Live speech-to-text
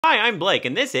Hi, I'm Blake,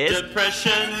 and this is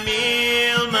Depression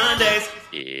Meal Mondays.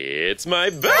 It's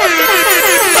my birthday!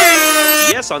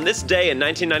 Yes, on this day in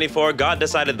 1994, God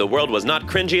decided the world was not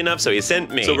cringy enough, so he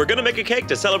sent me. So we're gonna make a cake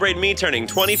to celebrate me turning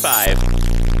 25.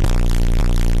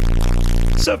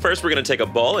 So first, we're gonna take a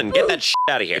bowl and get that shit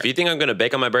out of here. If you think I'm gonna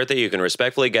bake on my birthday, you can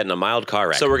respectfully get in a mild car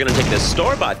wreck. So we're gonna take this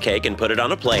store-bought cake and put it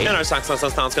on a plate, and our socks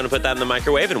gonna put that in the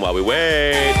microwave, and while we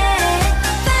wait...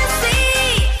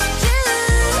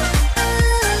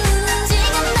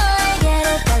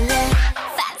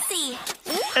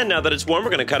 And now that it's warm,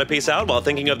 we're gonna cut a piece out while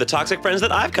thinking of the toxic friends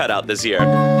that I've cut out this year.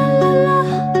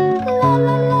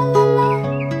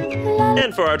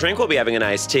 And for our drink, we'll be having an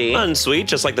iced tea. Unsweet,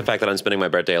 just like the fact that I'm spending my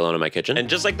birthday alone in my kitchen. And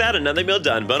just like that, another meal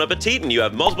done. Bon appetit, and you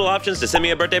have multiple options to send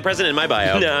me a birthday present in my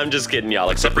bio. No, I'm just kidding,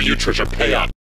 y'all, except for you, Trisha Paytas.